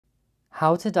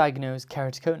How to diagnose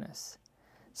keratoconus.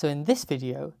 So in this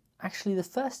video, actually the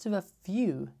first of a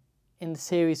few in the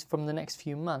series from the next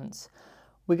few months,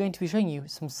 we're going to be showing you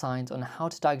some signs on how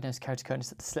to diagnose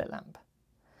keratoconus at the slit lamp.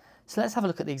 So let's have a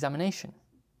look at the examination.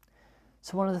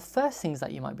 So one of the first things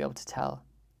that you might be able to tell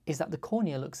is that the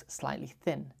cornea looks slightly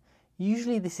thin.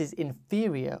 Usually this is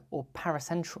inferior or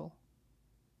paracentral.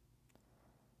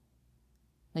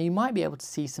 Now you might be able to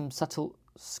see some subtle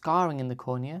scarring in the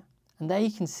cornea, and there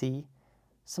you can see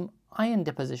some iron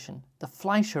deposition, the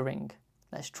Fleischer ring.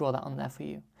 Let's draw that on there for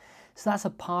you. So that's a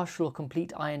partial or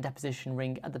complete iron deposition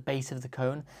ring at the base of the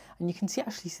cone, and you can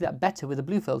actually see that better with a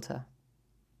blue filter.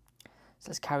 So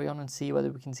let's carry on and see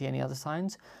whether we can see any other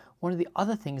signs. One of the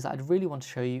other things that I'd really want to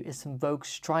show you is some vogue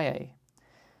striae.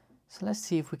 So let's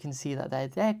see if we can see that they're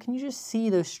there. Can you just see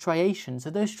those striations? So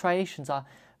those striations are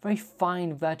very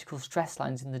fine vertical stress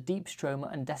lines in the deep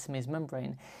stroma and Descemet's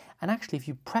membrane. And actually, if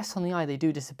you press on the eye, they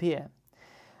do disappear.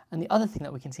 And the other thing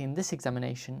that we can see in this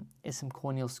examination is some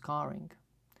corneal scarring.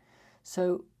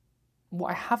 So what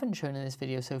I haven't shown in this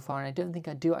video so far, and I don't think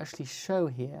I do actually show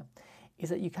here, is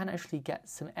that you can actually get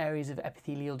some areas of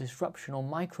epithelial disruption or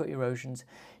microerosions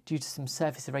due to some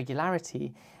surface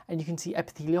irregularity, and you can see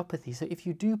epitheliopathy. So if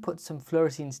you do put some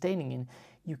fluorescein staining in,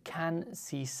 you can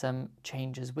see some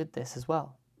changes with this as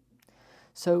well.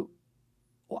 So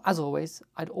as always,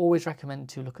 I'd always recommend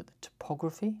to look at the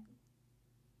topography,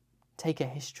 take a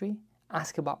history,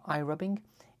 ask about eye rubbing,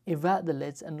 invert the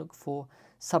lids and look for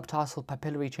subtarsal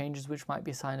papillary changes, which might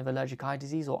be a sign of allergic eye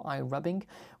disease, or eye rubbing,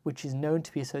 which is known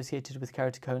to be associated with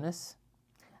keratoconus.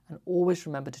 And always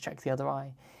remember to check the other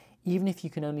eye. Even if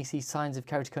you can only see signs of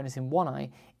keratoconus in one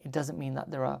eye, it doesn't mean that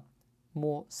there are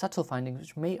more subtle findings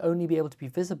which may only be able to be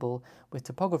visible with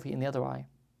topography in the other eye.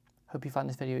 Hope you found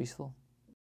this video useful.